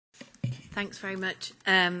Thanks very much.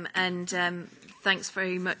 Thanks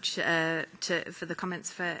very much for the comments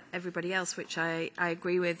for everybody else, which I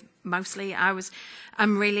agree with mostly.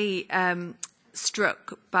 I'm really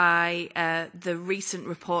struck by the recent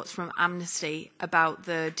reports from Amnesty about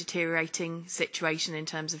the deteriorating situation in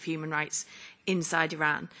terms of human rights inside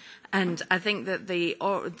Iran. And I think that the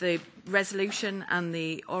resolution and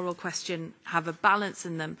the oral question have a balance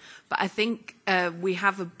in them. But I think we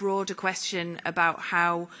have a broader question about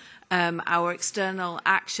how our external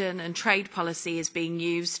action and trade policy is being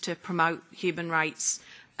used to promote human rights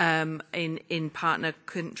in partner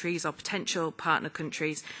countries or potential partner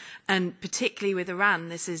countries. And particularly with Iran,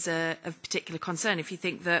 this is of particular concern. If you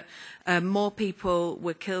think that more people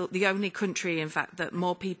were killed, the only country, in fact, that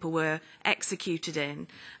more people were executed in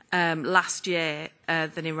last year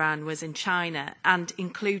than Iran was in China, and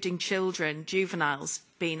including children, juveniles,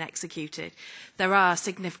 being executed. There are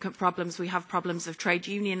significant problems. We have problems of trade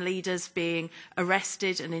union leaders being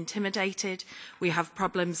arrested and intimidated. We have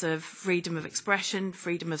problems of freedom of expression,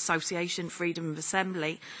 freedom of association, freedom of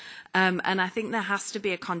assembly. And I think there has to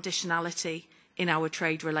be a conditionality in our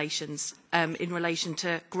trade relations in relation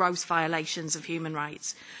to gross violations of human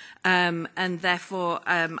rights. And therefore,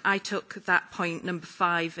 I took that point, number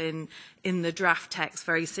 5, in the draft text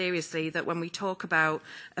very seriously, that when we talk about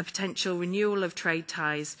a potential renewal of trade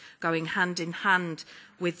ties going hand in hand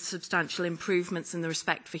with substantial improvements in the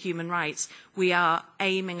respect for human rights, we are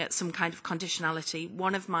aiming at some kind of conditionality.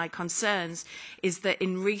 One of my concerns is that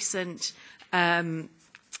in recent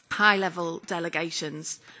high-level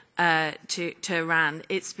delegations to Iran,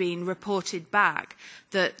 it's been reported back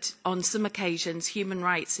that on some occasions human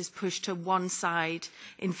rights is pushed to one side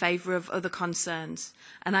in favour of other concerns.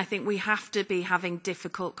 And I think we have to be having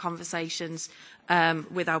difficult conversations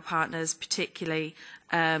with our partners, particularly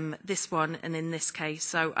this one and in this case.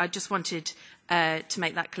 So I just wanted to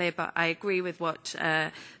make that clear, but I agree with what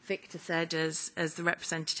Victor said as the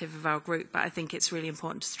representative of our group, but I think it's really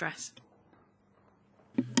important to stress.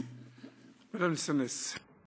 Madame Sonnes.